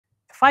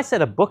If I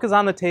said a book is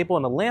on the table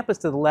and a lamp is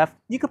to the left,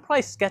 you could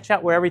probably sketch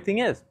out where everything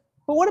is.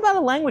 But what about a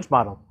language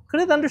model? Could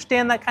it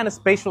understand that kind of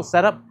spatial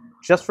setup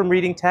just from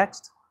reading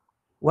text?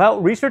 Well,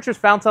 researchers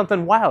found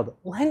something wild.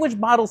 Language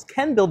models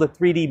can build a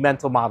 3D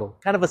mental model,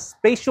 kind of a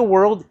spatial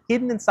world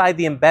hidden inside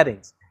the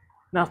embeddings.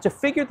 Now, to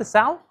figure this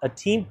out, a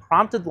team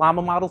prompted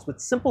llama models with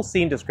simple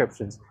scene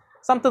descriptions,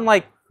 something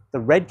like the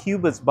red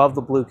cube is above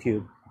the blue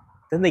cube.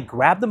 Then they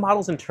grabbed the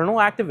model's internal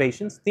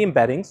activations, the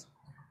embeddings,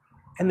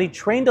 and they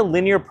trained a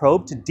linear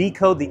probe to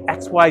decode the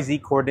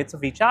XYZ coordinates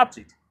of each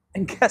object.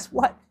 And guess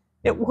what?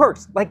 It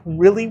works, like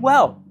really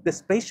well. The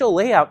spatial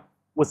layout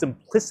was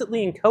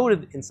implicitly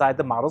encoded inside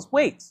the model's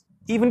weights.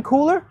 Even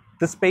cooler,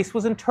 the space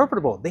was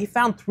interpretable. They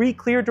found 3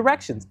 clear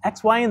directions,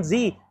 X, Y, and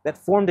Z, that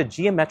formed a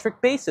geometric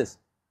basis.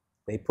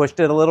 They pushed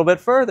it a little bit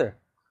further.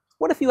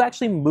 What if you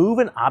actually move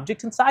an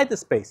object inside the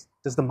space?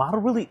 Does the model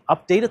really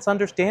update its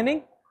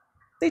understanding?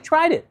 They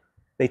tried it.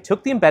 They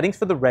took the embeddings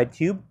for the red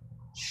cube,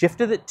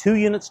 shifted it 2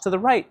 units to the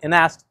right, and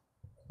asked,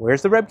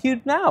 where's the red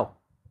cube now?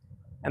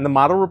 And the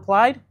model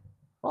replied,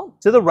 well,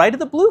 to the right of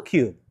the blue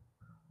cube.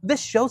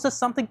 This shows us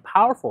something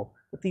powerful,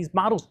 that these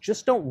models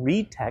just don't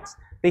read text,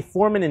 they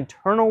form in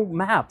internal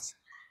maps.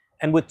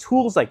 And with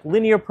tools like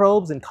linear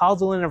probes and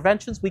causal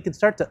interventions, we can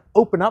start to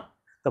open up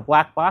the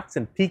black box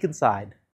and peek inside.